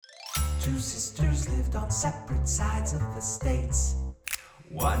Two sisters lived on separate sides of the states.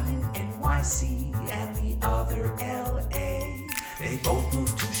 One in NYC and the other LA. They both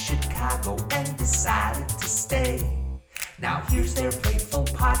moved to Chicago and decided to stay. Now here's their playful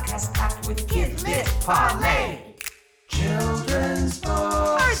podcast packed with Kid Lit Parlay. Children's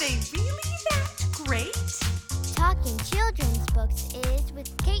books. Are they really that great? Talking Children's Books is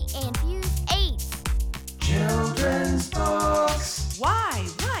with Kate and Fuse 8. Children's books. Why,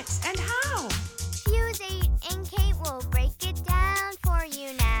 what, and how? Fuse 8 and Kate will break it down for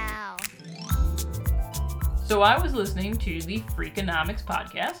you now. So I was listening to the Freakonomics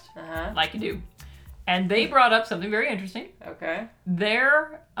podcast, like you do, and they brought up something very interesting. Okay.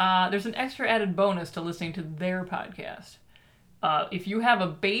 There's an extra added bonus to listening to their podcast. If you have a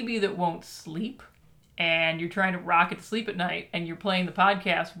baby that won't sleep, and you're trying to rock it to sleep at night, and you're playing the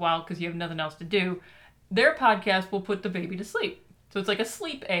podcast because you have nothing else to do, their podcast will put the baby to sleep. So it's like a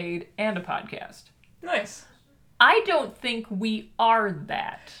sleep aid and a podcast. Nice. I don't think we are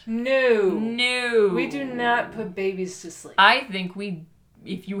that. No. We do not put babies to sleep. I think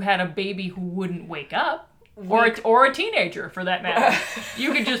if you had a baby who wouldn't wake up, or a teenager for that matter,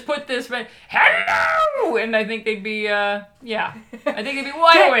 you could just put this, hello, and I think they'd be, I think they'd be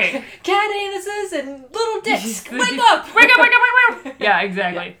wide awake. Cat anuses and little dicks, wake up! Wake up! Yeah,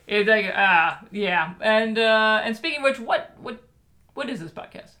 exactly. Yeah. It's like, yeah. And speaking of which, what is this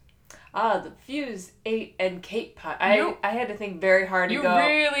podcast? The Fuse 8 and Kate pod. I had to think very hard to go. You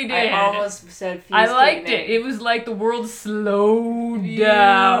really did. I almost said Fuse I liked Kate it. It was like the world slowed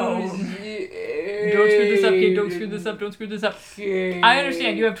down. Don't screw this up, Kate. Don't screw this up. Don't screw this up. I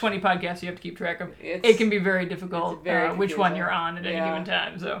understand. You have 20 podcasts you have to keep track of. It can be very difficult which one you're on at any given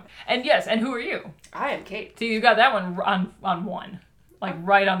time. So, and yes, and who are you? I am Kate. See, you got that one on one. Like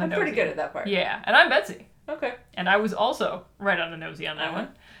right on the nosy. I'm pretty good at that part. Yeah, and I'm Betsy. Okay. And I was also right on the nosy on that one.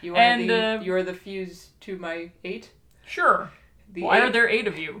 You're the Fuse to my 8? Sure. Why are there 8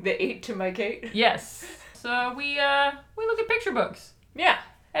 of you? The 8 to my Kate? Yes. So we look at picture books. Yeah.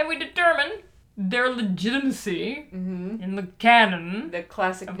 And we determine their legitimacy in the canon. The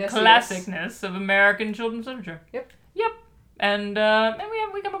classicness of American children's literature. Yep. And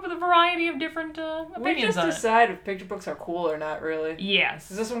we come up with a variety of different opinions on it. We just decide if picture books are cool or not, really. Yes.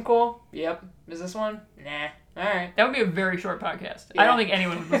 Is this one cool? Yep. Is this one? Nah. All right. That would be a very short podcast. Yeah. I don't think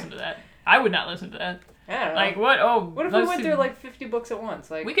anyone would listen to that. I would not listen to that. I don't know. Like, what? Oh, what if we went through like 50 books at once?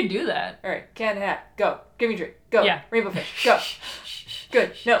 Like, we could do that. All right. Cat in a hat. Go. Give me a drink. Go. Yeah. Rainbow fish. Go.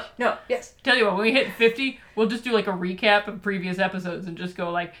 Good. No. Yes. Tell you what, when we hit 50, we'll just do like a recap of previous episodes and just go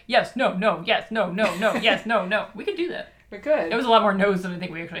like, yes, no, yes, no, yes, no. We could do that. We could. It was a lot more no's than I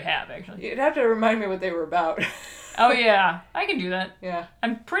think we actually have, actually. You'd have to remind me what they were about. Oh, yeah. I can do that. Yeah.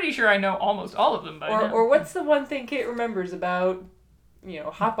 I'm pretty sure I know almost all of them by now. Or what's the one thing Kate remembers about,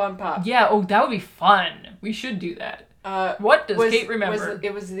 Hop on Pop? Yeah, that would be fun. We should do that. What does Kate remember?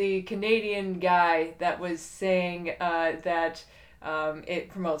 It was the Canadian guy that was saying that it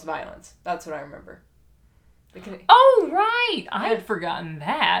promotes violence. That's what I remember. Oh, right! I had forgotten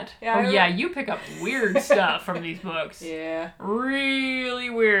that. Yeah, you pick up weird stuff from these books. Yeah. Really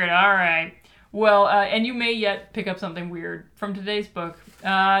weird. All right. Well, and you may yet pick up something weird from today's book.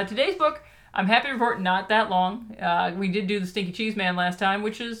 Today's book, I'm happy to report, not that long. We did do The Stinky Cheese Man last time,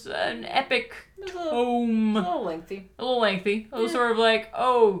 which is an epic tome. A little lengthy. A little sort of like,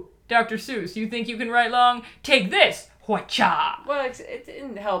 oh, Dr. Seuss, you think you can write long? Take this! Wha-cha! Well, it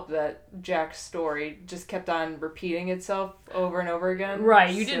didn't help that Jack's story just kept on repeating itself over and over again.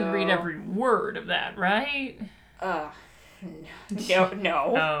 Right, you didn't read every word of that, right? No.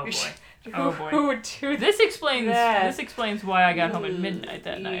 Oh, boy. Oh, boy. Who would do that? This explains why I got home at midnight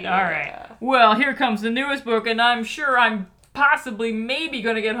that night. All right. Well, here comes the newest book, and I'm sure I'm maybe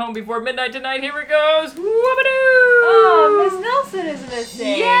going to get home before midnight tonight. Here it goes. Whoop-a-doo! Oh, Miss Nelson is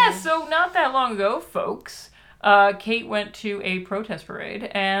missing. Yeah, so not that long ago, folks, Kate went to a protest parade,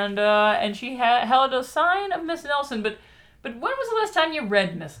 and she held a sign of Miss Nelson. But when was the last time you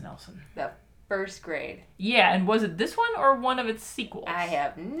read Miss Nelson? The first grade. Yeah, and was it this one or one of its sequels? I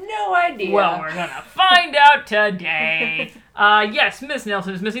have no idea. Well, we're gonna find out today. Yes, Miss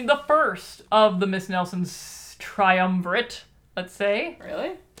Nelson is missing the first of the Miss Nelson's triumvirate, let's say.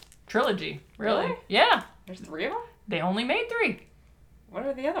 Really? Trilogy. Really? Yeah. There's 3 of them? They only made 3. What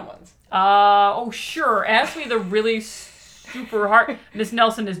are the other ones? Sure. Ask me the really super hard. Miss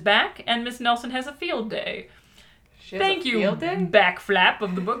Nelson is back, and Miss Nelson has a field day. Thank you, back flap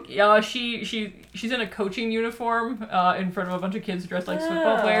of the book. She's in a coaching uniform in front of a bunch of kids dressed like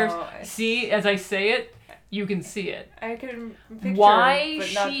football players. See, as I say it, you can see it. I can picture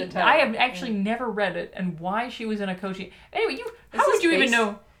but not the title. I have actually never read it, and why she was in a coaching... Anyway, how would you even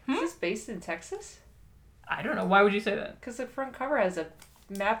know... Is this based in Texas? I don't know. Why would you say that? Because the front cover has a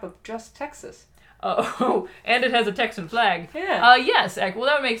map of just Texas. Oh, and it has a Texan flag. Yeah. Yes, well,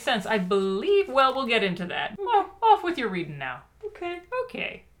 that would make sense. I believe, well, we'll get into that. Well, off with your reading now. Okay.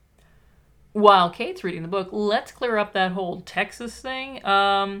 Okay. While Kate's reading the book, let's clear up that whole Texas thing.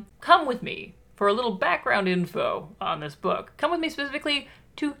 Come with me for a little background info on this book. Come with me specifically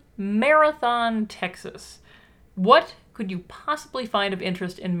to Marathon, Texas. What could you possibly find of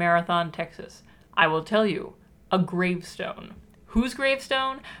interest in Marathon, Texas? I will tell you, a gravestone. Whose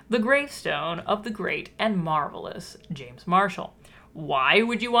gravestone? The gravestone of the great and marvelous James Marshall. Why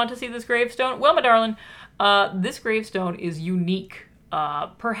would you want to see this gravestone? Well, my darling, this gravestone is unique.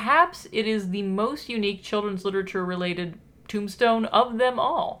 Perhaps it is the most unique children's literature-related tombstone of them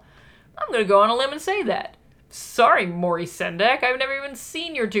all. I'm going to go on a limb and say that. Sorry, Maurice Sendak, I've never even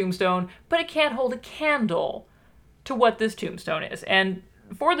seen your tombstone, but it can't hold a candle to what this tombstone is. And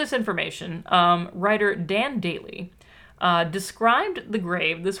for this information, writer Dan Daly described the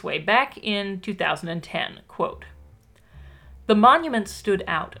grave this way back in 2010, quote, "The monument stood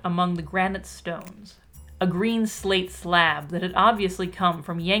out among the granite stones, a green slate slab that had obviously come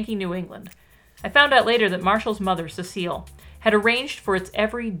from Yankee New England. I found out later that Marshall's mother, Cecile, had arranged for its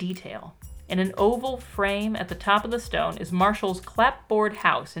every detail. In an oval frame at the top of the stone is Marshall's clapboard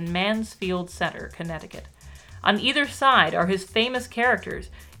house in Mansfield Center, Connecticut. On either side are his famous characters,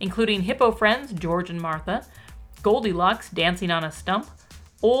 including hippo friends George and Martha, Goldilocks dancing on a stump,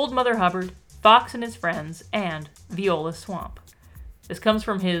 Old Mother Hubbard, Fox and his friends, and Viola Swamp." This comes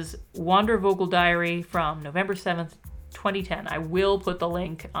from his Wandervogel diary from November 7th, 2010. I will put the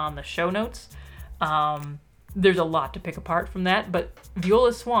link on the show notes. There's a lot to pick apart from that, but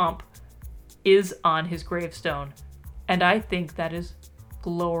Viola Swamp is on his gravestone, and I think that is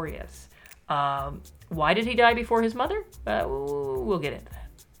glorious. Why did he die before his mother? We'll get into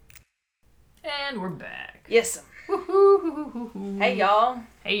that. And we're back. Yes. Woohoo! Hey, y'all.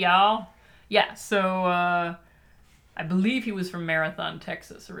 Hey, y'all. Yeah, so I believe he was from Marathon,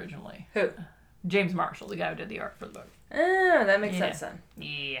 Texas originally. Who? James Marshall, the guy who did the art for the book. Ah, that makes sense then.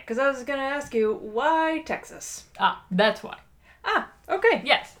 Yeah. Because I was going to ask you, why Texas? Ah, that's why. Ah, okay.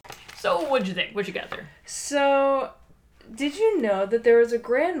 Yes. So what'd you think? What you got there? So, did you know that there was a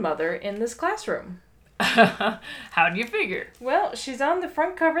grandmother in this classroom? How do you figure? Well, she's on the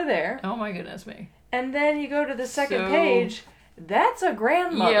front cover there. Oh my goodness me. And then you go to the second page. That's a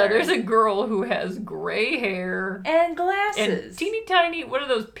grandmother. Yeah, there's a girl who has gray hair. And glasses. And teeny tiny, what are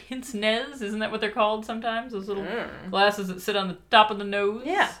those, pince-nez? Isn't that what they're called sometimes? Those little glasses that sit on the top of the nose?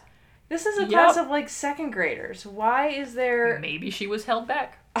 Yeah. This is a class of like second graders. Why is there... Maybe she was held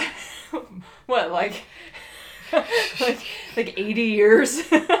back. What, like 80 years?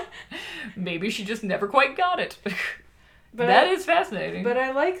 Maybe she just never quite got it. But that is fascinating. But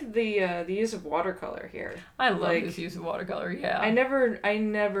I like the use of watercolor here. I love this use of watercolor, yeah. I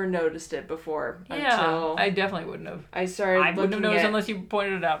never noticed it before until I definitely wouldn't have. I wouldn't have noticed unless you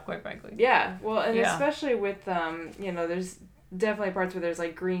pointed it out, quite frankly. Yeah, well, and especially with there's definitely parts where there's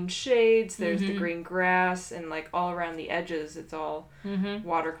like green shades, there's the green grass, and like all around the edges it's all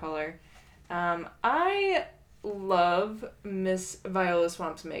watercolor. I love Miss Viola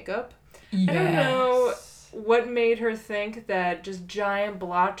Swamp's makeup. Yes. I don't know what made her think that just giant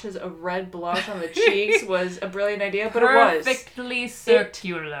blotches of red blush on the cheeks was a brilliant idea, but it was. Perfectly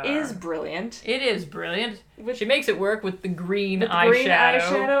circular. It is brilliant. It is brilliant. With, she makes it work with the green eyeshadow. Green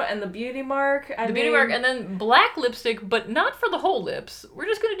eyeshadow and the beauty mark. The beauty mark, and then black lipstick, but not for the whole lips. We're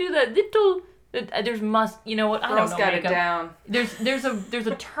just going to do that little... you know what? I Girl's don't know. Got it down. There's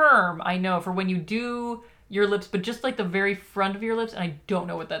a term I know for when you do your lips, but just like the very front of your lips, and I don't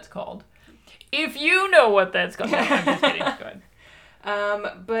know what that's called. If you know what that's called. No, I'm just kidding. Go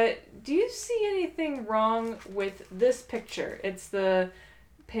ahead. But do you see anything wrong with this picture? It's the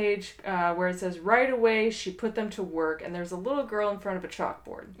page where it says, right away she put them to work, and there's a little girl in front of a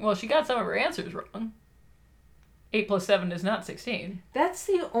chalkboard. Well, she got some of her answers wrong. 8 plus 7 is not 16. That's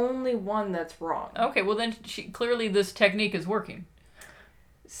the only one that's wrong. Okay, well then clearly this technique is working.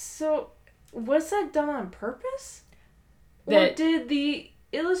 So, was that done on purpose? Or did the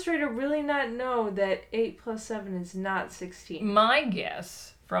illustrator really not know that 8 plus 7 is not 16? My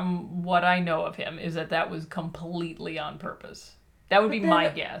guess, from what I know of him, is that was completely on purpose. That would be my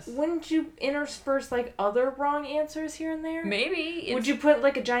guess. Wouldn't you intersperse like other wrong answers here and there? Maybe. Would you put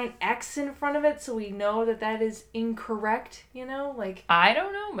like a giant X in front of it so we know that is incorrect? You know, like. I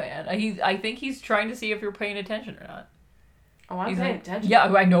don't know, man. I think he's trying to see if you're paying attention or not. Oh, I'm paying attention. Yeah,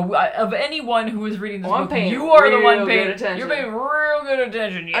 I know. Of anyone who is reading this book, I'm you are the one real paying good attention. You're paying real good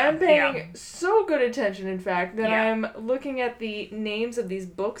attention. Yeah, I'm paying so good attention, in fact, that Yeah. I'm looking at the names of these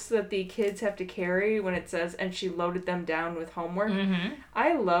books that the kids have to carry when it says, and she loaded them down with homework. Mm-hmm.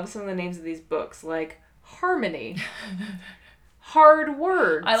 I love some of the names of these books, like Harmony, Hard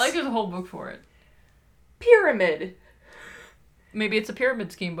Words. I like there's a whole book for it. Pyramid. Maybe it's a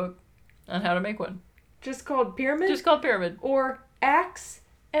pyramid scheme book on how to make one. Just called Pyramid? Just called Pyramid. Or Axe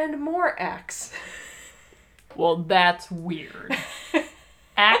and More Axe. Well, that's weird.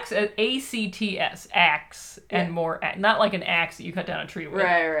 Axe, A-C-T-S, axe, and Yeah. more axe. Not like an axe that you cut down a tree with.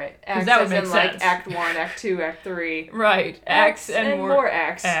 Right. Axe that would as make in, sense. like, Act 1, Act 2, Act 3. Right. Axe and more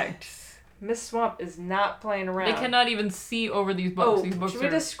Axe. axe. Miss Swamp is not playing around. They cannot even see over these books. Oh, These books should we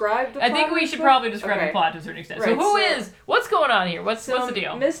are... describe the I plot think of we this should book? probably describe Okay. the plot to a certain extent. Right, What's going on here? What's the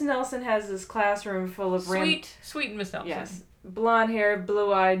deal? Miss Nelson has this classroom full of Sweet Miss Nelson. Yes, blonde hair,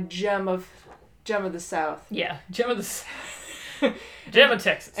 blue eyed, gem of the South. Yeah, Gem of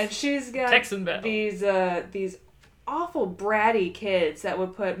Texas. And she's got Texan Belle. these awful bratty kids that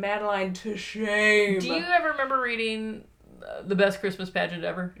would put Madeline to shame. Do you ever remember reading The Best Christmas Pageant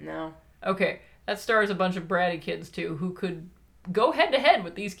Ever? No. Okay, that stars a bunch of bratty kids too who could go head to head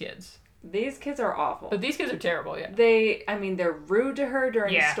with these kids. These kids are awful. But these kids are terrible, yeah. They're rude to her during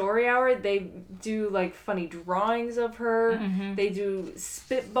the Yeah. story hour. They do, like, funny drawings of her. Mm-hmm. They do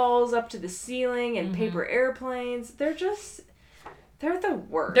spitballs up to the ceiling and paper airplanes. They're the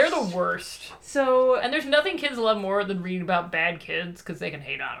worst. They're the worst. So, And there's nothing kids love more than reading about bad kids because they can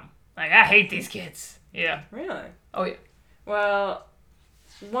hate on them. Like, I hate these kids. Yeah. really? Oh, yeah. Well,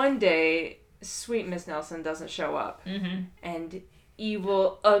 one day, sweet Miss Nelson doesn't show up. Mm-hmm. And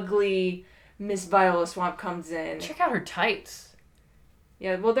evil, ugly Miss Viola Swamp comes in. Check out her tights.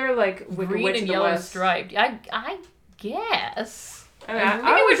 Yeah, well, they're like Wicked Green Witch and of the yellow West. striped. I guess. I mean,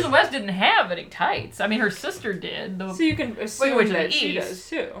 Wicked Witch of the West didn't have any tights. I mean, her sister did. So you can assume Witch of the that she East. does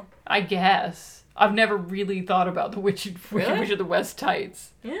too. I guess. I've never really thought about the Wicked Witch of the West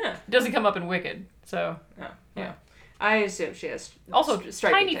tights. Yeah. It doesn't come up in Wicked, so. Oh, Yeah. I assume she has Also,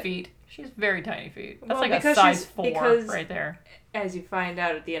 stripy tiny tit. feet. She's very tiny feet. That's Well, like a because size she's- 4 because- right there. As you find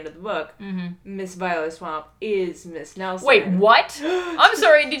out at the end of the book, Mm-hmm. Miss Viola Swamp is Miss Nelson. Wait, what? I'm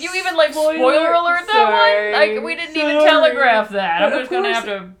sorry, did you even, like, spoiler alert that Sorry, one? Like, we didn't even sorry. telegraph that. But I'm of just gonna course, have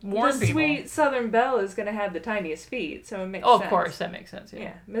to warn the people. sweet Southern Belle is going to have the tiniest feet, so it makes Oh, sense. of course, that makes sense,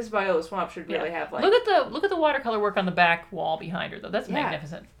 Yeah, Miss Viola Swamp should really have, like... Look at the watercolor work on the back wall behind her, though. That's Yeah.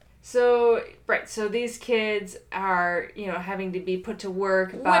 magnificent. So these kids are, having to be put to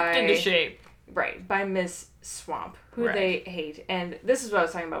work Whipped into shape. Right, by Miss Swamp, who Right. they hate. And this is what I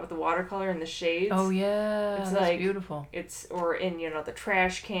was talking about with the watercolor and the shades. Oh, yeah. It's that's like- beautiful. Or in, the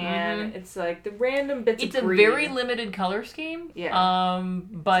trash can. It's like the random bits It's of a green. very limited color scheme. Yeah.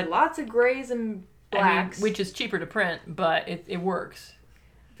 But Lots of grays and blacks. which is cheaper to print, but it works.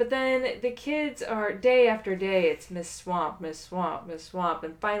 But then the kids are, day after day, it's Miss Swamp, Miss Swamp, Miss Swamp.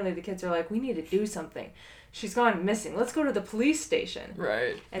 And finally the kids are like, we need to do something. She's gone missing. Let's go to the police station.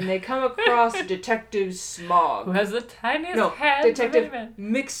 Right. And they come across Detective Smog. Who has the tiniest No, head? Detective of anyone.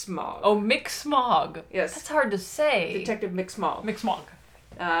 Mick Smog. Oh, Mick Smog. Yes. That's hard to say. Detective Mick Smog. Mick Smog.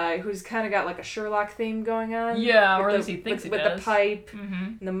 Who's kind of got like a Sherlock theme going on. Yeah, with or at the- least he thinks with, he with does. the pipe Mm-hmm.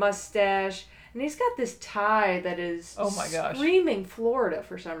 and the mustache. And he's got this tie that is Oh my gosh. screaming Florida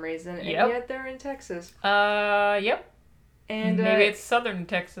for some reason. And Yep. yet they're in Texas. Yep. And Maybe it's southern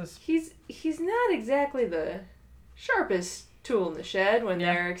Texas. he's not exactly the sharpest tool in the shed when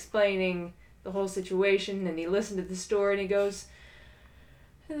Yeah. they're explaining the whole situation, and he listened to the story and he goes,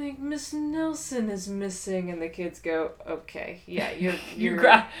 I think Miss Nelson is missing, and the kids go, okay, yeah, You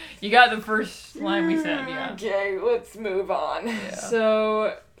got the first line we said, yeah. Okay, let's move on. Yeah.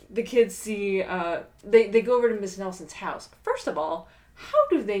 So the kids see, they go over to Miss Nelson's house. First of all, how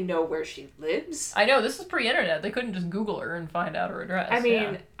do they know where she lives? I know, this is pre-internet. They couldn't just Google her and find out her address. I mean,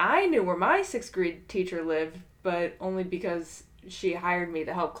 yeah. I knew where my 6th grade teacher lived, but only because she hired me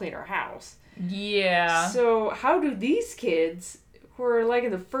to help clean her house. Yeah. So how do these kids, who are like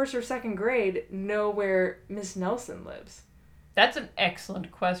in the 1st or 2nd grade, know where Miss Nelson lives? That's an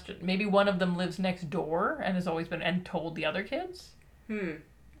excellent question. Maybe one of them lives next door and has always been and told the other kids.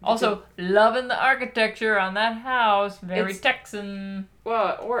 Also, loving the architecture on that house. Very It's- Texan.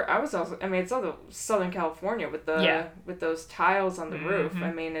 Well, or I was also, I mean, it's all Southern California with the with those tiles on the roof.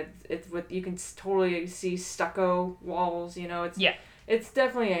 I mean, it's with, you can totally see stucco walls. It's Yeah. it's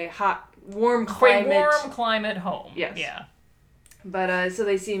definitely a hot, warm climate. Warm climate home. Yes. Yeah. But so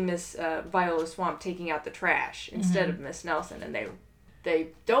they see Miss Viola Swamp taking out the trash instead of Miss Nelson, and they they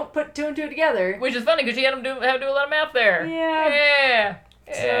don't put two and two together. Which is funny because she had him have to do a lot of math there. Yeah.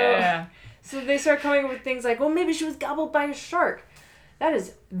 Yeah. So they start coming up with things like, well, maybe she was gobbled by a shark. That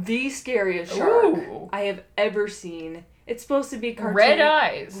is the scariest shark I have ever seen. It's supposed to be cartoon. Red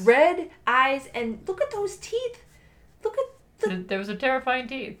eyes. Red eyes, and look at those teeth. Look at There was a terrifying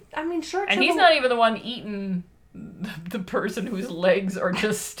teeth. I mean, sharks. And he's not even the one eating the person whose legs are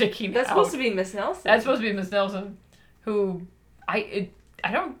just sticking That's out. supposed to be Miss Nelson. That's supposed to be Miss Nelson, who I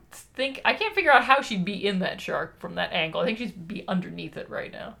don't think, I can't figure out how she'd be in that shark from that angle. I think she'd be underneath it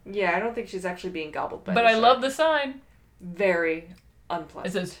right now. Yeah, I don't think she's actually being gobbled by. But I love the sign. Very unpleasant.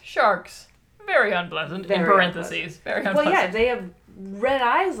 It says sharks. Very unpleasant. Very in parentheses. Very unpleasant. Well, yeah, they have red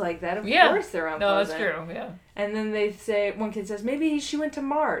eyes like that. Of course they're unpleasant. No, that's true. Yeah. And then they say, one kid says, maybe she went to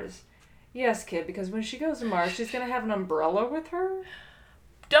Mars. Yes, kid, because when she goes to Mars, she's gonna have an umbrella with her.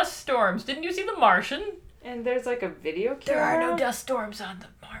 Dust storms. Didn't you see The Martian? And there's like a video camera. There are no dust storms on the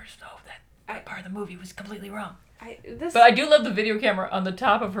Mars, though. That part of the movie was completely wrong. But I do love the video camera on the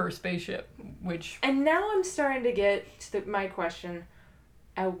top of her spaceship, which... And now I'm starting to get to my question.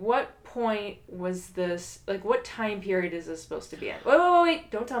 At what point was this, like, what time period is this supposed to be in? Wait,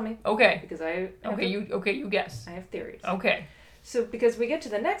 don't tell me. Okay. Because you guess. I have theories. Okay. So, because we get to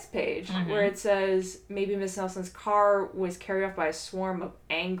the next page where it says maybe Miss Nelson's car was carried off by a swarm of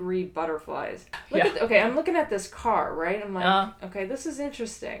angry butterflies. I'm looking at this car, right? I'm like, okay, this is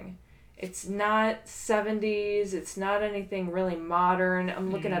interesting. It's not 70s. It's not anything really modern. I'm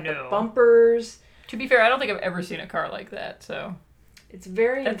looking at the bumpers. To be fair, I don't think I've ever seen a car like that, so... It's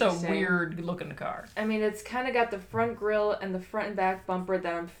very That's interesting. a weird looking car. I mean, it's kind of got the front grille and the front and back bumper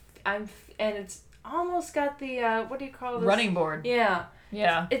that and it's almost got the what do you call this? Running board. Yeah.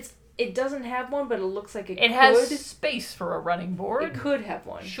 Yeah. It doesn't have one, but it looks like it could. It has space for a running board. It could have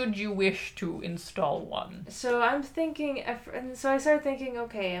one. Should you wish to install one. So I'm thinking, and so I started thinking,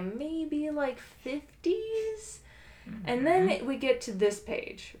 okay, maybe like 50s? Mm-hmm. And then we get to this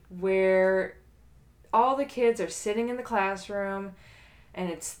page where all the kids are sitting in the classroom, and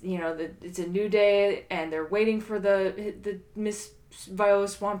it's, it's a new day, and they're waiting for the Miss Viola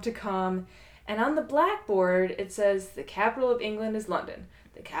Swamp to come. And on the blackboard, it says, the capital of England is London.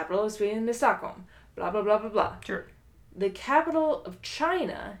 The capital of Sweden is Stockholm. Blah, blah, blah, blah, blah. Sure. The capital of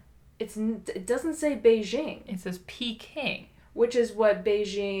China, it doesn't say Beijing. It says Peking. Which is what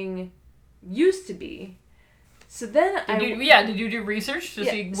Beijing used to be. So then did you do research to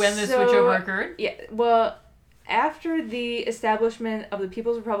see when this switchover occurred? Yeah, well, after the establishment of the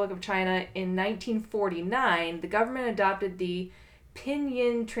People's Republic of China in 1949, the government adopted the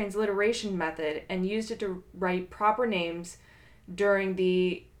pinyin transliteration method and used it to write proper names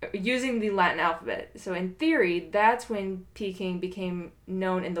using the Latin alphabet. So in theory, that's when Peking became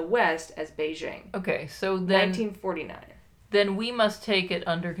known in the West as Beijing. Okay, so then 1949. Then we must take it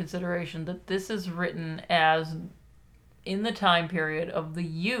under consideration that this is written as in the time period of the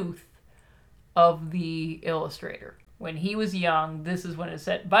youth of the illustrator. When he was young, this is when it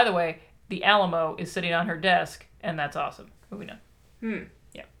said. By the way, the Alamo is sitting on her desk, and that's awesome. Moving on.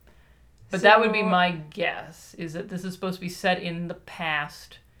 Yeah. But that would be my guess, is that this is supposed to be set in the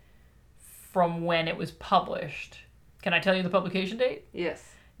past from when it was published. Can I tell you the publication date? Yes.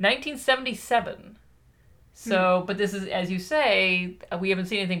 1977. So, but this is, as you say, we haven't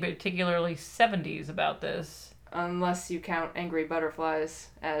seen anything particularly 70s about this. Unless you count angry butterflies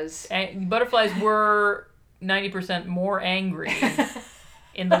as... Butterflies were 90% more angry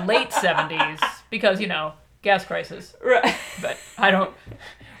in the late 70s because, gas crisis. Right. But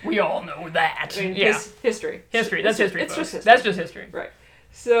we all know that. I mean, yeah. History. History. That's history. It's just history. That's just history. Right.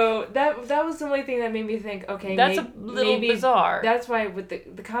 So that was the only thing that made me think, okay, that's a little bizarre. That's why with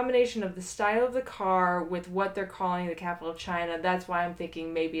the combination of the style of the car with what they're calling the capital of China, that's why I'm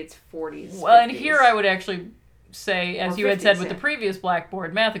thinking maybe it's 40s. Well, 50s. and here I would actually say, as you had said with the previous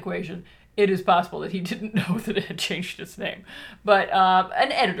blackboard math equation, it is possible that he didn't know that it had changed its name. But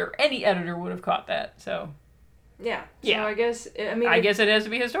any editor would have caught that, so... Yeah. So I guess, I guess it has to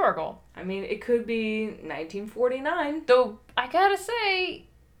be historical. I mean, it could be 1949. Though, I gotta say,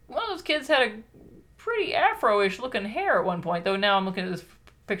 one of those kids had a pretty afro-ish looking hair at one point, though now I'm looking at this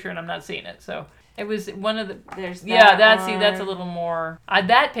picture and I'm not seeing it, so... It was one of the... There's that that's a little more...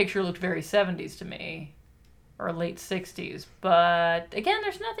 that picture looked very 70s to me. Or late 60s. But, again,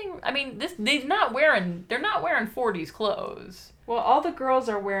 there's nothing... I mean, they're not wearing 40s clothes. Well, all the girls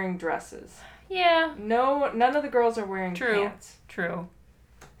are wearing dresses. Yeah. No, none of the girls are wearing pants. True.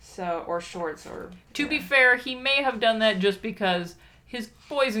 So, or shorts, or... To be fair, he may have done that just because his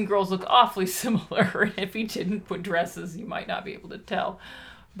boys and girls look awfully similar. And if he didn't put dresses, you might not be able to tell.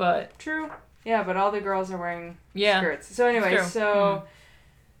 But... True. Yeah, but all the girls are wearing Yeah. skirts. So anyway, It's true. so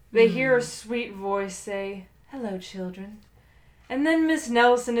they hear a sweet voice say, "Hello, children." And then Miss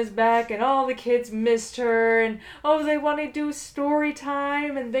Nelson is back, and all the kids missed her, and they want to do story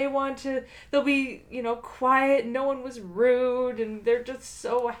time, and they'll be, quiet, no one was rude, and they're just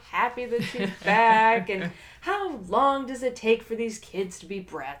so happy that she's back, and how long does it take for these kids to be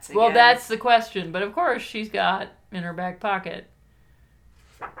brats again? Well, that's the question, but of course she's got in her back pocket.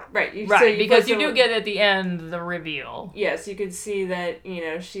 Right, Because you do get at the end the reveal. Yes, you could see that,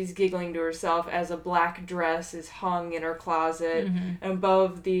 she's giggling to herself as a black dress is hung in her closet. Mm-hmm. And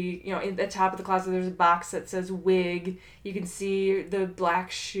above in the top of the closet, there's a box that says wig. You can see the black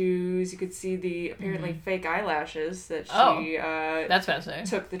shoes. You could see the apparently fake eyelashes that she that's fascinating.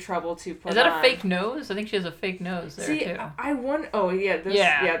 took the trouble to put on. Is that a fake nose? I think she has a fake nose there, too. I wonder... Oh, yeah.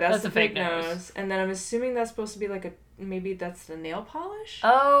 That's the fake nose. And then I'm assuming that's supposed to be like maybe that's the nail polish?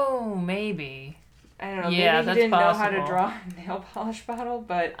 Oh, maybe. I don't know. Yeah, maybe he that's didn't know how possible. to draw a nail polish bottle,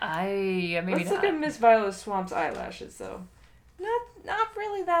 but Maybe let's not. look at Miss Viola Swamp's eyelashes, though. Not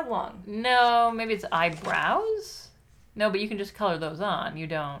really that long. No, maybe it's eyebrows? No, but you can just color those on. You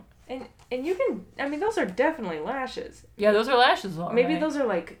don't. And you can... I mean, those are definitely lashes. Yeah, those are lashes, all Maybe right. those are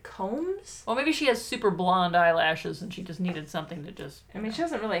like combs? Well, maybe she has super blonde eyelashes and she just needed something to just... I mean, she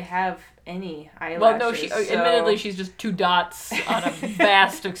doesn't really have any eyelashes. Well, no, so... admittedly, she's just 2 dots on a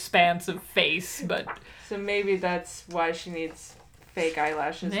vast, expansive face, but... So maybe that's why she needs fake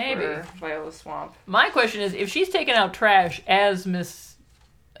eyelashes for Viola Swamp. My question is, if she's taking out trash as Miss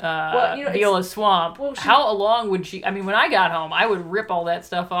Viola Swamp, how long would she... I mean, when I got home, I would rip all that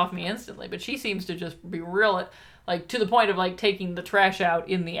stuff off me instantly, but she seems to just be real, like, to the point of, like, taking the trash out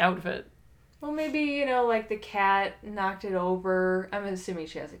in the outfit. Well, maybe, like the cat knocked it over. I'm assuming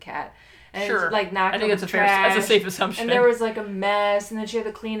she has a cat. And Sure. like knocked I think over that's trash. that's a safe assumption. And there was like a mess, and then she had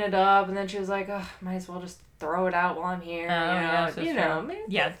to clean it up, and then she was like, "Oh, might as well just throw it out while I'm here." Maybe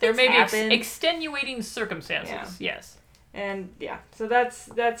there may happen. be extenuating circumstances. Yeah. Yes. And so that's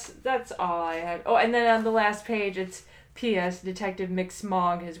all I had. Oh, and then on the last page, it's P.S. Detective Mick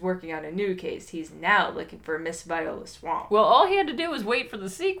Smog is working on a new case. He's now looking for Miss Viola Swamp. Well, all he had to do was wait for the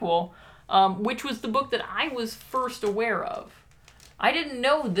sequel, which was the book that I was first aware of. I didn't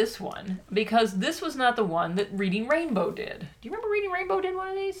know this one because this was not the one that Reading Rainbow did. Do you remember Reading Rainbow did one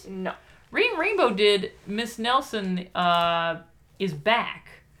of these? No. Reading Rainbow did Miss Nelson is Back,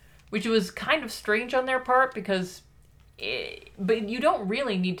 which was kind of strange on their part because... but you don't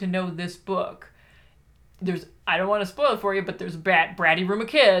really need to know this book. I don't want to spoil it for you, but there's a bratty room of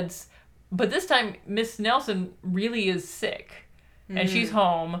kids. But this time, Miss Nelson really is sick. And she's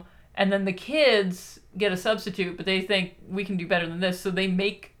home. And then the kids get a substitute, but they think we can do better than this. So they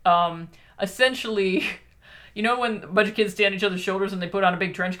make, essentially... You know when a bunch of kids stand on each other's shoulders and they put on a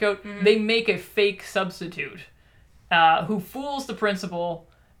big trench coat? Mm-hmm. They make a fake substitute who fools the principal...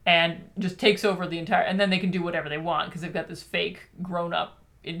 and just takes over the entire... And then they can do whatever they want because they've got this fake grown-up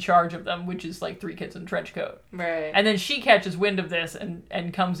in charge of them, which is like 3 kids in a trench coat. Right. And then she catches wind of this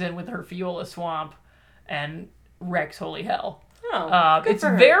and comes in with her Viola Swamp and wrecks holy hell. Oh, good it's for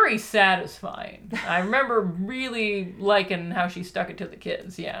her. very satisfying. I remember really liking how she stuck it to the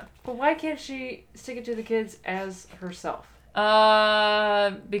kids, yeah. But why can't she stick it to the kids as herself?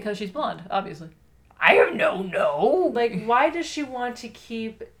 Because she's blonde, obviously. I have no. Like, why does she want to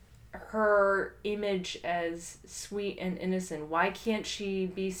keep her image as sweet and innocent? Why can't she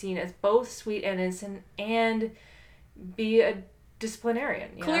be seen as both sweet and innocent and be a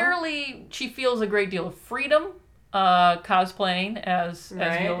disciplinarian? Clearly, she feels a great deal of freedom cosplaying as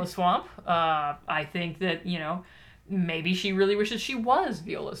Viola Swamp. I think that, maybe she really wishes she was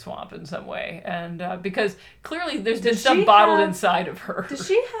Viola Swamp in some way. And because clearly there's been stuff bottled inside of her. Does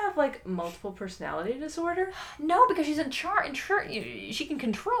she have, like, multiple personality disorder? No, because she's in charge. She can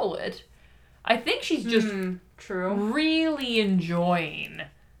control it. I think she's just really enjoying.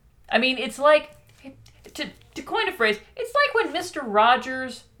 I mean, it's like, to coin a phrase, it's like when Mr.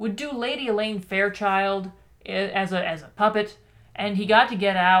 Rogers would do Lady Elaine Fairchild as a puppet, and he got to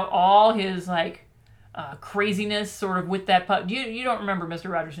get out all his, like, craziness sort of with that puppet. You don't remember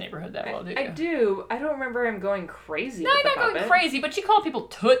Mr. Rogers' Neighborhood that well, do you? I do. I don't remember him going crazy. No, with not going crazy, but she called people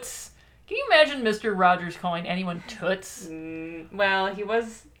toots. Can you imagine Mr. Rogers calling anyone toots? Well,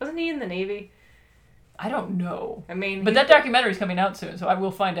 wasn't he in the Navy? I don't know. I mean, but that documentary's coming out soon, so I will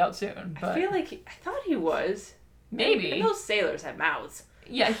find out soon. But I feel like I thought he was. Maybe. And those sailors had mouths.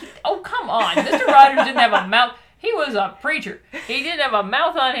 Yeah. Oh, come on. Mr. Rogers didn't have a mouth. He was a preacher. He didn't have a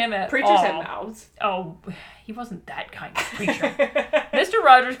mouth on him at all. Preachers have mouths. Oh, he wasn't that kind of preacher. Mr.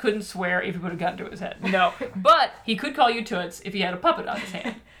 Rogers couldn't swear if he would have gotten to his head. No. But he could call you toots if he had a puppet on his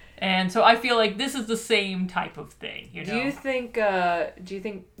hand. And so I feel like this is the same type of thing, you know? Do you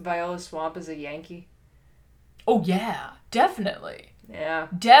think Viola Swamp is a Yankee? Oh, yeah. Definitely. Yeah.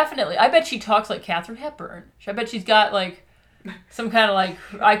 Definitely. I bet she talks like Katharine Hepburn. I bet she's got, like, some kind of, like,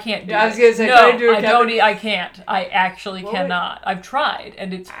 I can't do it. I was going to say, no, can I do it, I can't. I actually cannot. I've tried,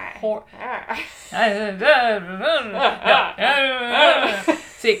 and it's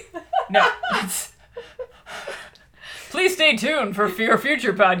See, no. Please stay tuned for your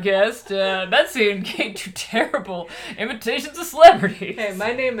future podcast. Betsy and Kate do terrible imitations of celebrities. Hey,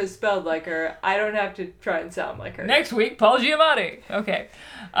 my name is spelled like her. I don't have to try and sound like her. Next week, Paul Giamatti. Okay.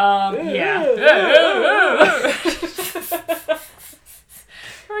 Yeah.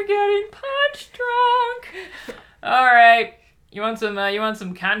 We're getting punch drunk. All right. You want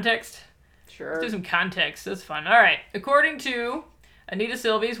some context? Sure. Let's do some context. That's fun. All right. According to Anita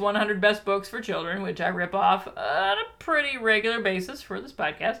Silvey's 100 Best Books for Children, which I rip off on a pretty regular basis for this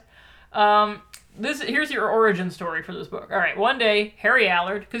podcast. Here's your origin story for this book. All right, one day, Harry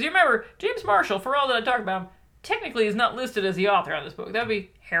Allard, because you remember, James Marshall, for all that I talk about him, technically is not listed as the author on this book. That would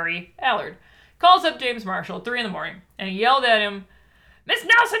be Harry Allard. Calls up James Marshall at 3 a.m, and he yelled at him, "Miss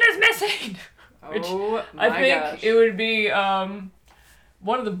Nelson is missing!" Which Oh my I think gosh. it would be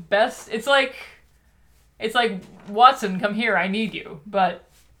one of the best. It's like Watson, come here, I need you, but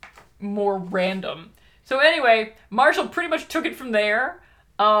more random. So anyway, Marshall pretty much took it from there.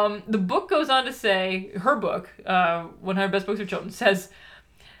 The book goes on to say, her book, 100 Best Books for Children, says,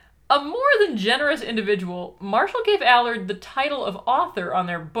 a more than generous individual, Marshall gave Allard the title of author on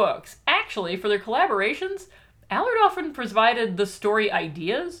their books. Actually, for their collaborations, Allard often provided the story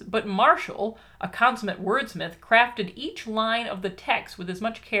ideas, but Marshall, a consummate wordsmith, crafted each line of the text with as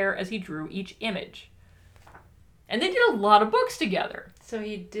much care as he drew each image. And they did a lot of books together. So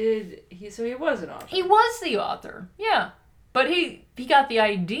he was an author. He was the author, yeah. But he got the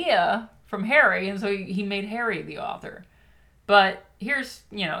idea from Harry, and so he made Harry the author. But here's,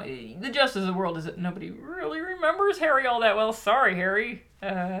 the justice of the world is that nobody really remembers Harry all that well. Sorry, Harry.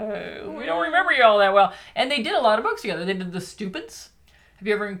 We don't remember you all that well. And they did a lot of books together. They did The Stupids. Have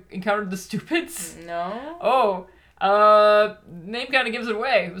you ever encountered The Stupids? No. Oh, name kind of gives it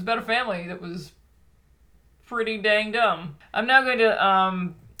away. It was about a family that was pretty dang dumb. I'm now going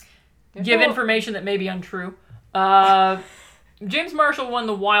to give information that may be untrue. James Marshall won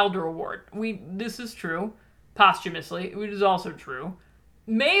the Wilder Award. This is true. Posthumously, which is also true.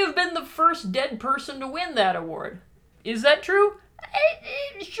 May have been the first dead person to win that award. Is that true?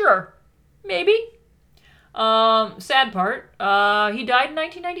 Sure. Maybe. Sad part. He died in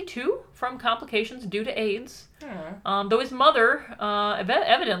 1992 from complications due to AIDS. Though his mother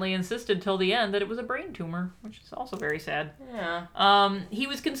evidently insisted till the end that it was a brain tumor, which is also very sad. Yeah. He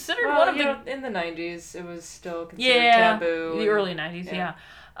was considered one of the... in the 90s, it was still considered taboo. The early 90s,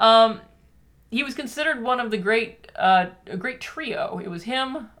 yeah. He was considered one of the a great trio. It was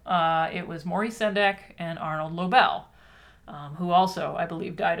him, it was Maurice Sendak, and Arnold Lobel, who also, I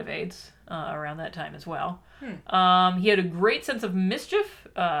believe, died of AIDS around that time as well. He had a great sense of mischief.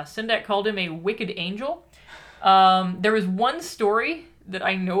 Sendak called him a wicked angel. There is one story that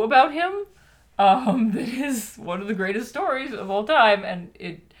I know about him that is one of the greatest stories of all time.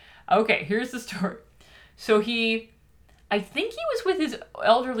 Okay, here's the story. So I think he was with his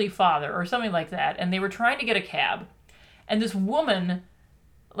elderly father or something like that, and they were trying to get a cab. And this woman,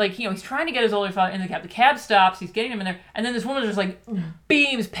 he's trying to get his older father in the cab. The cab stops, he's getting him in there, and then this woman just,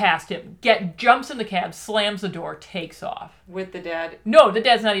 beams past him, jumps in the cab, slams the door, takes off. With the dad? No, the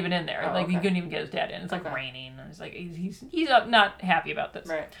dad's not even in there. Oh, He couldn't even get his dad in. It's raining. And he's not happy about this.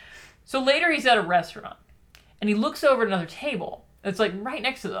 Right. So later he's at a restaurant, and he looks over at another table that's, right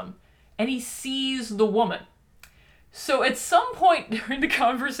next to them, and he sees the woman. So at some point during the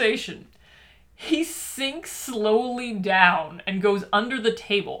conversation, he sinks slowly down and goes under the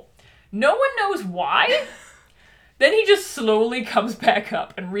table. No one knows why. Then he just slowly comes back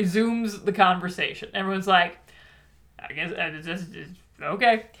up and resumes the conversation. Everyone's like, I guess,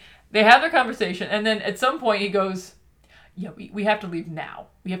 okay. They have their conversation, and then at some point he goes, yeah, we have to leave now.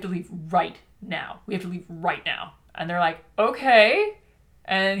 We have to leave right now. We have to leave right now. And they're like, okay.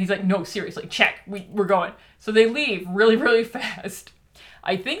 And he's like, no, seriously, check. We're going. So they leave really, really fast.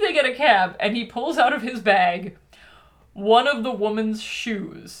 I think they get a cab, and he pulls out of his bag one of the woman's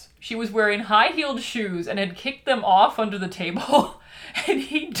shoes. She was wearing high-heeled shoes and had kicked them off under the table. And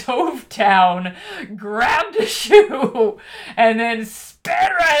he dove down, grabbed a shoe, and then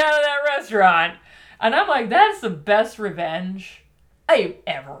sped right out of that restaurant. And I'm like, that's the best revenge I've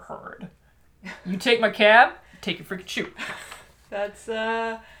ever heard. You take my cab, take your freaking shoe. That's,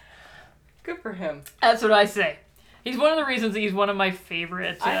 good for him. That's what I say. He's one of the reasons he's one of my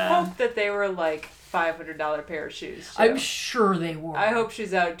favorite. I hope that they were like $500 pair of shoes. Too. I'm sure they were. I hope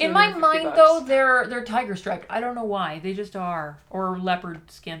she's out. In my mind, though, they're tiger striped. I don't know why. They just are, or leopard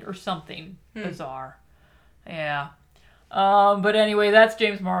skinned, or something bizarre. Yeah. But anyway, that's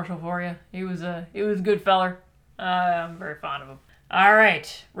James Marshall for you. He was a good feller. I'm very fond of him. All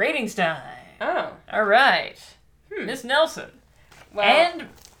right, ratings time. Oh. All right, Miss Nelson Well, and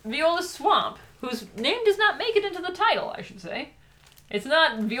Viola Swamp, whose name does not make it into the title, I should say. It's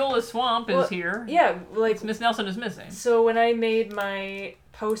not Viola Swamp is here. Yeah, like Miss Nelson is missing. So when I made my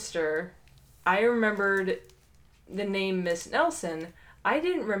poster, I remembered the name Miss Nelson. I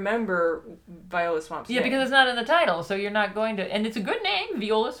didn't remember Viola Swamp's name. Yeah, because it's not in the title, so you're not going to... And it's a good name,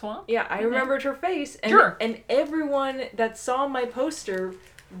 Viola Swamp. Yeah, I remembered her face. And, Sure. And everyone that saw my poster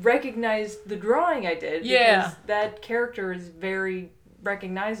recognized the drawing I did. Yeah. Because that character is very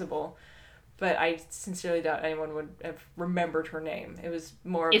recognizable. But I sincerely doubt anyone would have remembered her name. It was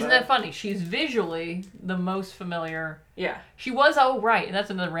more of Isn't that funny? She's visually the most familiar. Yeah. She was, right, and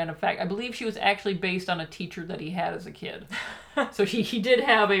that's another random fact. I believe she was actually based on a teacher that he had as a kid. So he did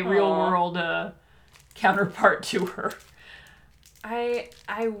have a real-world counterpart to her.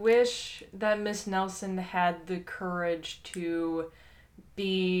 I wish that Miss Nelson had the courage to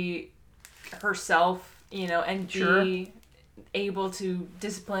be herself, and be able to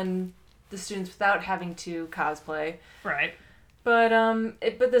discipline the students without having to cosplay. Right. But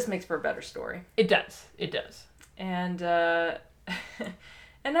but this makes for a better story. It does. It does. And and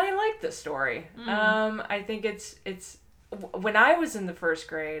I like this story. I think it's when I was in the first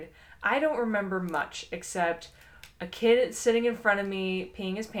grade, I don't remember much except a kid sitting in front of me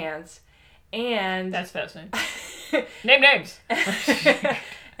peeing his pants, and that's fascinating. Name names.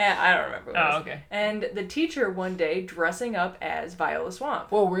 And I don't remember. Oh, okay. And the teacher one day dressing up as Viola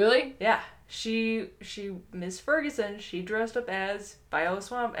Swamp. Whoa, really? Yeah. She Miss Ferguson, she dressed up as Viola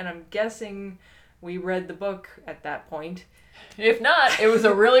Swamp, and I'm guessing we read the book at that point. If not, it was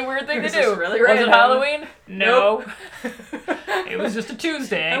a really weird thing to do. Really was random. it Halloween? No. Nope. It was just a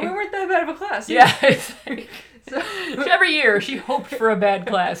Tuesday. And we weren't that bad of a class. Yeah. Every year she hoped for a bad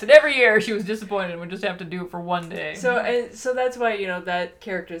class, and every year she was disappointed and would just have to do it for one day. So that's why that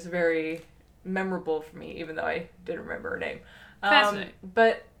character is very memorable for me, even though I didn't remember her name. Fascinating.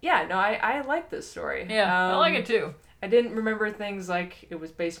 But yeah, no, I like this story. Yeah, I like it too. I didn't remember things like it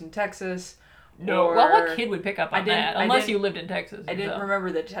was based in Texas. No, or, well, what kid would pick up on that? Unless you lived in Texas. I didn't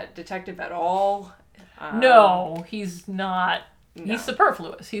remember the detective at all. No, he's not. No. He's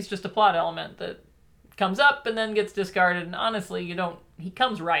superfluous. He's just a plot element that comes up and then gets discarded. And honestly, he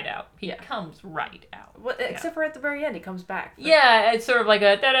comes right out. He comes right out. Well, except for at the very end, he comes back. Yeah, it's sort of like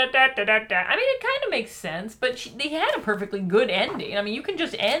a da-da-da-da-da-da. I mean, it kind of makes sense, but they had a perfectly good ending. I mean, you can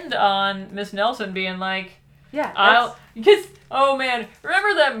just end on Miss Nelson being like, yeah, oh man,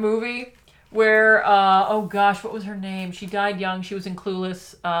 remember that movie where, oh gosh, what was her name? She died young. She was in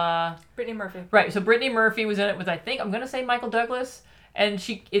Clueless. Brittany Murphy. Right, so Brittany Murphy was in it with, I'm going to say Michael Douglas. And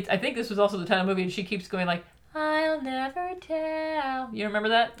I think this was also the title of the movie, and she keeps going like, I'll never tell. You remember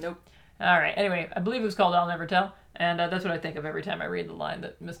that? Nope. All right, anyway, I believe it was called I'll Never Tell. And that's what I think of every time I read the line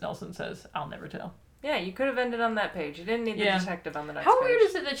that Miss Nelson says, I'll never tell. Yeah, you could have ended on that page. You didn't need the detective on the next page. How page. weird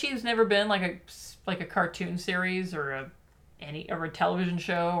is it that she's never been like a cartoon series or a television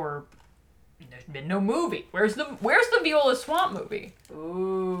show, or there's been no movie? Where's the Viola Swamp movie?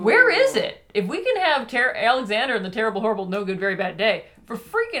 Ooh. Where is it? If we can have Alexander in the Terrible, Horrible, No Good, Very Bad Day, for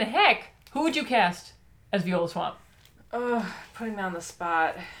freaking heck, who would you cast as Viola Swamp? Ugh, putting me on the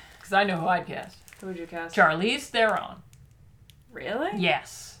spot. Because I know who I'd cast. Who would you cast? Charlize Theron. Really?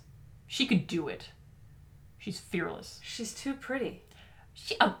 Yes. She could do it. She's fearless. She's too pretty.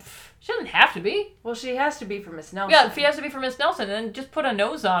 She doesn't have to be. Well, she has to be for Miss Nelson. Yeah, she has to be for Miss Nelson, and then just put a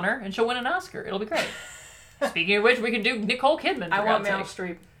nose on her, and she'll win an Oscar. It'll be great. Speaking of which, we could do Nicole Kidman. I want Meryl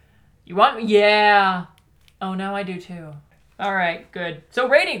Streep. You want? Yeah. Oh, now I do too. All right, good. So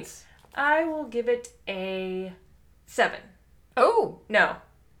ratings. I will give it a 7. Oh. No.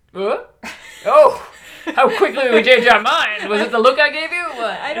 Oh. How quickly we change our mind. Was it the look I gave you?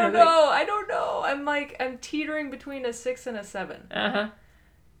 What? I don't know. I'm teetering between a 6 and a 7. Uh-huh.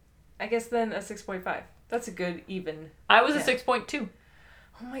 I guess then a 6.5. That's a good even. I was a 6.2.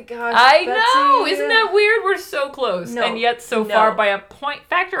 Oh my gosh. I know. Isn't that weird? We're so close. No. And yet so far by a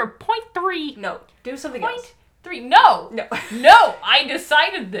factor of 0.3. No. Do something else. 3. No! No. No! I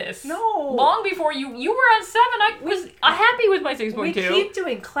decided this. No. Long before you were on 7. I was happy with my 6.2. We keep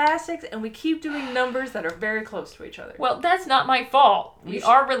doing classics, and we keep doing numbers that are very close to each other. Well, that's not my fault. We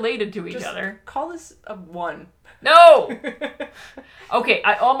are related to each Just other. call this a 1. No! Okay,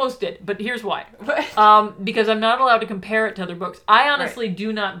 I almost did, but here's why. Because I'm not allowed to compare it to other books. I honestly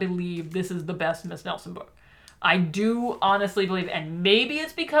do not believe this is the best Miss Nelson book. I do honestly believe, and maybe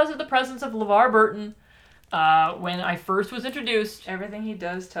it's because of the presence of LeVar Burton. When I first was introduced, Everything he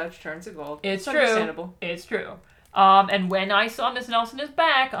does touch turns to gold. it's true. Understandable. It's true. And when I saw Miss Nelson is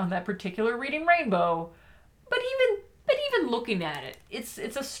back on that particular Reading Rainbow, but even looking at it, it's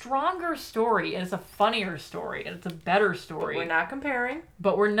a stronger story, and it's a funnier story, and it's a better story. We're not comparing.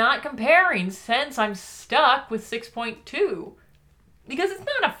 But we're not comparing, since I'm stuck with 6.2. Because it's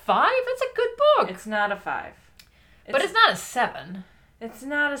not a 5, it's a good book. It's not a 5. But it's not a 7. It's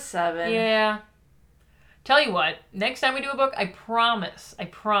not a 7. Yeah. Tell you what, next time we do a book, I promise,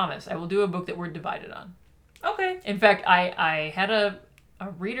 I will do a book that we're divided on. Okay. In fact, I had a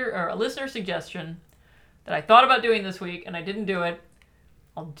reader or a listener suggestion that I thought about doing this week, and I didn't do it.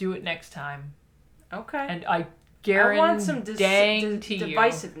 I'll do it next time. Okay. And I guarantee I want some you.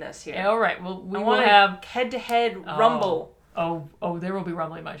 divisiveness here. Yeah, all right. Well, we I will want have head-to-head rumble. Oh, there will be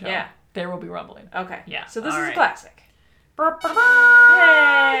rumbling in my show. Yeah. There will be rumbling. Okay. Yeah. So this all is right. a classic.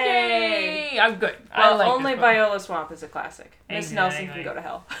 Yay! I'm good. I Well, like only this book. Viola Swamp is a classic. Miss Exactly. Nelson can go to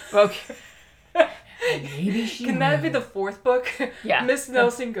hell. Okay. Maybe she Can that be the 4th book? Yeah. Miss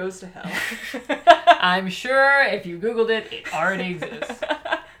Nelson goes to hell. I'm sure if you Googled it, it already exists.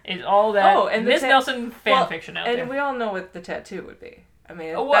 It's all that and Miss the Nelson fan fiction out and there. we all know what the tattoo would be. I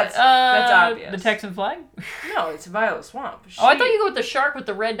mean, Oh, what? that's obvious. The Texan flag? No, it's Viola Swamp. Oh, I thought you go with the shark with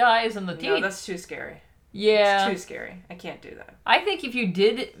the red eyes and the teeth. No, that's too scary. Yeah. It's too scary. I can't do that. I think if you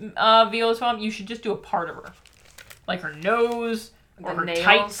did Viola Swamp, you should just do a part of her. Like her nose, or The her nails.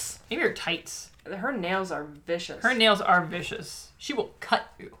 tights. Maybe her tights. Her nails are vicious. Her nails are vicious. She will cut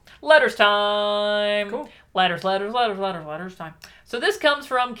you. Letters time. Cool. Letters time. So this comes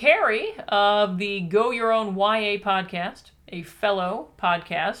from Carrie of the Go Your Own YA podcast, a fellow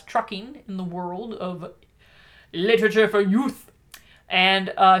podcast trucking in the world of literature for youth.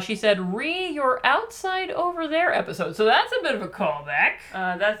 And she said, You're Outside Over There episode. So that's a bit of a callback.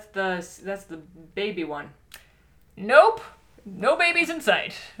 That's the baby one. Nope. No babies in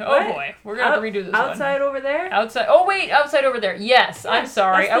sight. Oh What? boy. We're going to have to redo this Outside one. over there? Outside. Oh wait, Outside Over There. Yes, I'm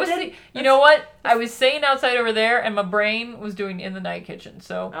sorry. that's I was. You know what? I was saying Outside Over There, and my brain was doing In the Night Kitchen.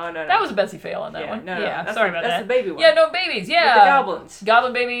 So Oh, no. that was a Betsy fail on that one. No, yeah, that's sorry the, about that's that. the baby one. Yeah, no babies. Yeah, With the goblins.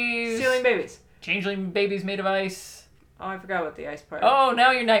 Goblin babies. Stealing babies. Changeling babies made of ice. Oh, I forgot about the ice part. Oh,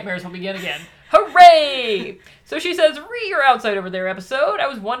 now your nightmares will begin again. Hooray! So she says, Your Outside Over There episode. I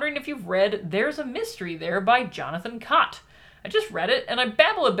was wondering if you've read There's a Mystery There by Jonathan Cott. I just read it, and I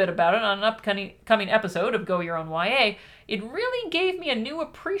babble a bit about it on an upcoming episode of Go Your Own YA. It really gave me a new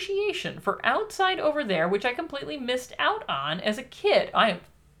appreciation for Outside Over There, which I completely missed out on as a kid. I am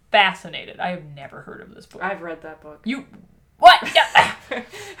fascinated. I have never heard of this book. I've read that book. You... What? Yeah. She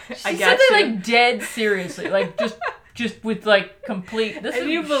I said got that, you. like, dead seriously. Like, just with, like, complete... This And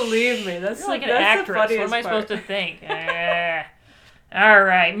is you believe me. That's You're like an that's actress. The What funniest am I part. supposed to think? All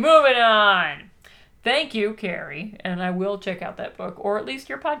right, moving on. Thank you, Carrie, and I will check out that book, or at least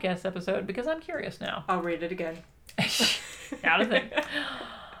your podcast episode, because I'm curious now. I'll read it again. Not a thing.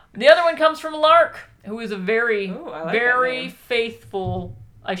 The other one comes from Lark, who is a very, Ooh, I like that very name. faithful...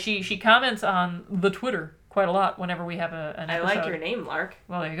 she comments on the Twitter quite a lot whenever we have an I episode. like your name, Lark.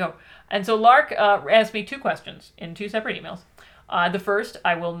 Well, there you go. And so Lark asked me 2 questions in 2 separate emails. The first,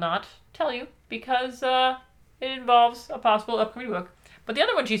 I will not tell you because it involves a possible upcoming book. But the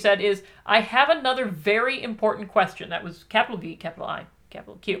other one she said is, I have another very important question. That was capital V, capital I,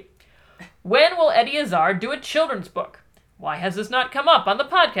 capital Q. When will Eddie Izzard do a children's book? Why has this not come up on the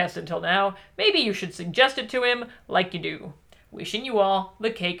podcast until now? Maybe you should suggest it to him like you do. Wishing you all the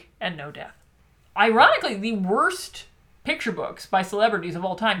cake and no death. Ironically, the worst picture books by celebrities of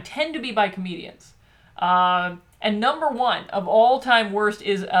all time tend to be by comedians. And number 1 of all time worst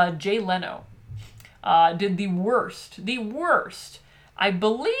is Jay Leno. Did the worst. I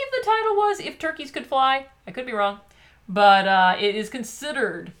believe the title was If Turkeys Could Fly. I could be wrong. But it is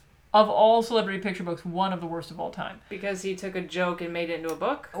considered, of all celebrity picture books, one of the worst of all time. Because he took a joke and made it into a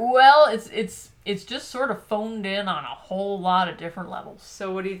book? Well, it's just sort of phoned in on a whole lot of different levels.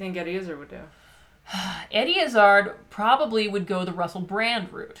 So what do you think Eddie Izzard would do? Eddie Izzard probably would go the Russell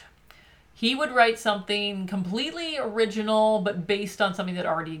Brand route. He would write something completely original, but based on something that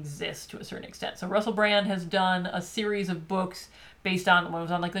already exists to a certain extent. So Russell Brand has done a series of books based on what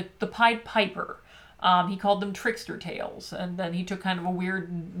was on, like the Pied Piper. He called them trickster tales, and then he took kind of a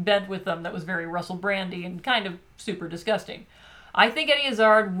weird bent with them that was very Russell Brandy and kind of super disgusting. I think Eddie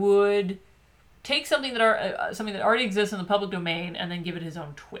Izzard would take something that already exists in the public domain and then give it his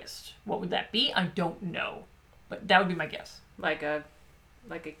own twist. What would that be? I don't know, but that would be my guess. Like a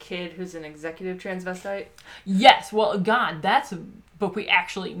kid who's an executive transvestite? Yes. Well, God, that's a book we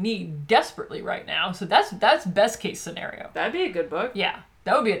actually need desperately right now. So that's best case scenario. That'd be a good book. Yeah,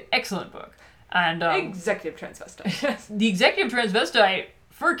 that would be an excellent book. And executive transvestite. The executive transvestite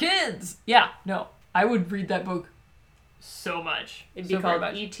for kids. Yeah, no, I would read that book so much. It'd be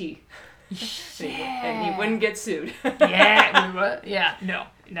called E.T. And he wouldn't get sued. Yeah, no,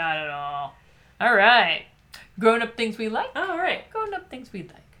 not at all. All right. Grown up things we like. All right. Grown up things we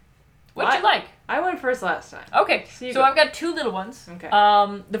like. What'd you like? I went first last time. Okay, so I've got two little ones. Okay.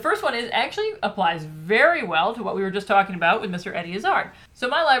 The first one actually applies very well to what we were just talking about with Mr. Eddie Izzard. So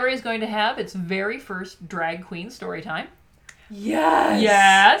my library is going to have its very first drag queen story time. Yes!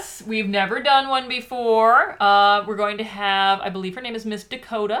 Yes! We've never done one before. We're going to have, I believe her name is Miss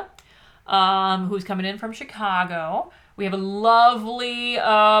Dakota, who's coming in from Chicago. We have a lovely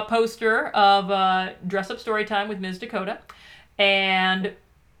poster of Dress Up Story Time with Ms. Dakota. And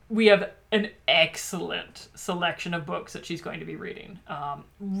we have an excellent selection of books that she's going to be reading.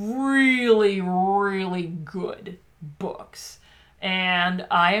 Really, really good books. And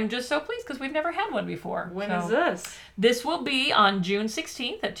I am just so pleased because we've never had one before. When is this? This will be on June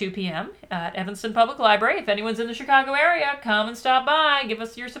 16th at 2 p.m. at Evanston Public Library. If anyone's in the Chicago area, come and stop by. Give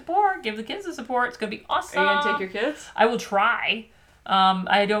us your support. Give the kids the support. It's going to be awesome. Are you going to take your kids? I will try.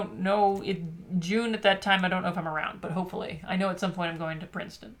 I don't know. June at that time, I don't know if I'm around, but hopefully. I know at some point I'm going to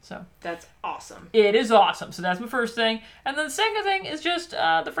Princeton. So that's awesome. It is awesome. So that's my first thing. And then the second thing is just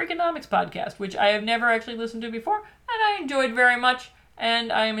the Freakonomics podcast, which I have never actually listened to before, and I enjoyed very much,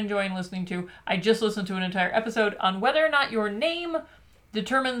 and I am enjoying listening to. I just listened to an entire episode on whether or not your name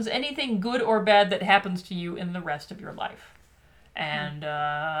determines anything good or bad that happens to you in the rest of your life. And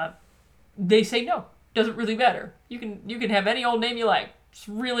they say no. Doesn't really matter. You can have any old name you like. It's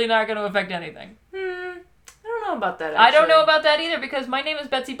really not going to affect anything. I don't know about that, actually. I don't know about that either because my name is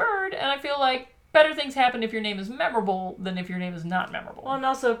Betsy Bird, and I feel like better things happen if your name is memorable than if your name is not memorable. Well, and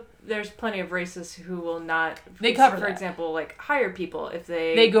also, there's plenty of racists who will not... They cover for that. example, like, hire people if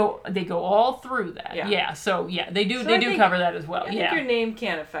they... They go all through that. Yeah. So, they do cover that as well. I think your name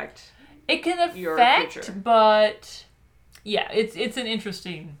can affect It can your affect, future. But, it's an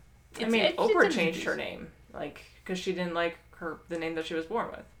interesting... Oprah changed her name, like, because she didn't like the name that she was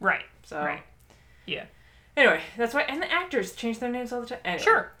born with. Right. So. Right. Yeah. Anyway, that's why, and the actors change their names all the time. Anyway,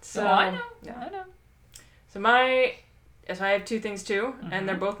 sure. So I know. Yeah. I know. So I have two things too, and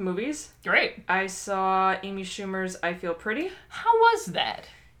they're both movies. Great. I saw Amy Schumer's I Feel Pretty. How was that?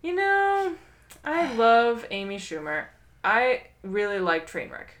 I love Amy Schumer. I really like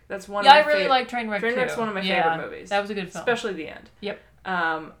Trainwreck. That's one. Yeah, I really like Trainwreck too. Trainwreck's one of my favorite movies. That was a good film. Especially the end. Yep.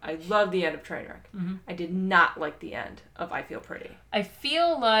 I love the end of Trainwreck. Mm-hmm. I did not like the end of I Feel Pretty. I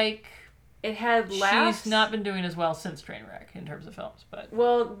feel like it had laughs. She's not been doing as well since Trainwreck in terms of films, but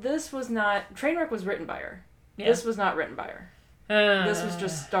this was not. Trainwreck was written by her. Yeah. This was not written by her. This was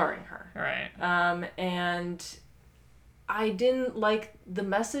just starring her. Right. And I didn't like the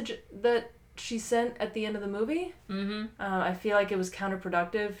message that she sent at the end of the movie. Mm-hmm. I feel like it was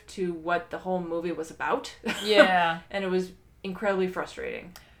counterproductive to what the whole movie was about. Yeah. And it was incredibly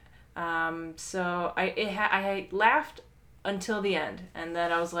frustrating. So I laughed until the end, and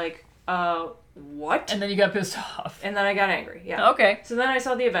then I was like, what? And then you got pissed off. And then I got angry. Yeah. Okay. So then I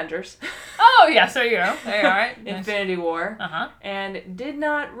saw The Avengers. Oh yeah, so you go. All right. Infinity War. And did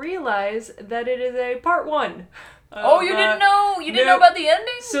not realize that it is a part 1. You didn't know? You didn't know about the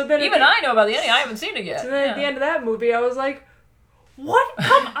ending? So then even I know about the ending. I haven't seen it yet. So then at the end of that movie, I was like, what?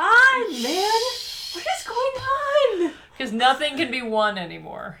 Come on, man. What is going on? Because nothing can be won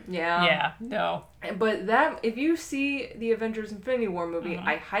anymore. Yeah. Yeah, no. But if you see the Avengers Infinity War movie,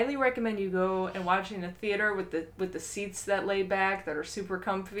 I highly recommend you go and watch it in a theater with the seats that lay back that are super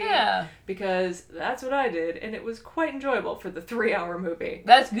comfy. Yeah. Because that's what I did, and it was quite enjoyable for the 3-hour movie.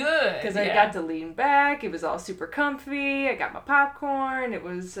 That's good. Because I got to lean back. It was all super comfy. I got my popcorn. It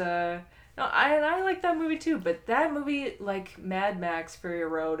was... I like that movie too, but that movie, like Mad Max Fury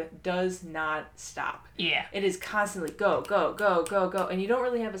Road, does not stop. Yeah. It is constantly go, go, go, go, go, and you don't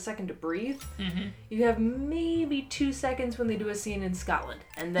really have a second to breathe. Mm-hmm. You have maybe 2 seconds when they do a scene in Scotland,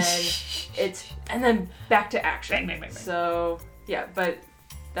 and then back to action. Bang, bang, bang, bang. So yeah, but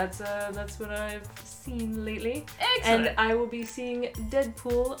that's what I've seen lately. Excellent. And I will be seeing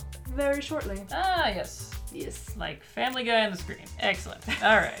Deadpool very shortly. Ah, yes. Yes. Like Family Guy on the screen. Excellent.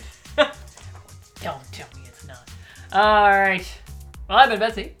 All right. Don't tell me it's not. All right. Well, I've been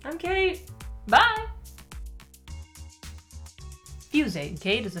Betsy. I'm Kate. Bye. Fuse 8 and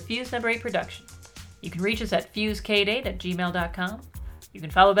Kate is a Fuse number 8 production. You can reach us at fusekate@gmail.com. You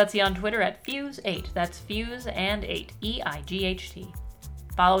can follow Betsy on Twitter at Fuse8. That's Fuse and 8. EIGHT.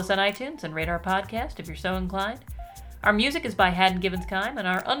 Follow us on iTunes and rate our podcast if you're so inclined. Our music is by Haddon Gibbons-Kime, and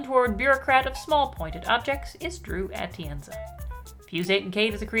our untoward bureaucrat of small pointed objects is Drew Atienza. Fuse 8 and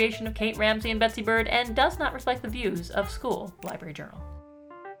Kate is a creation of Kate Ramsey and Betsy Bird and does not reflect the views of School Library Journal.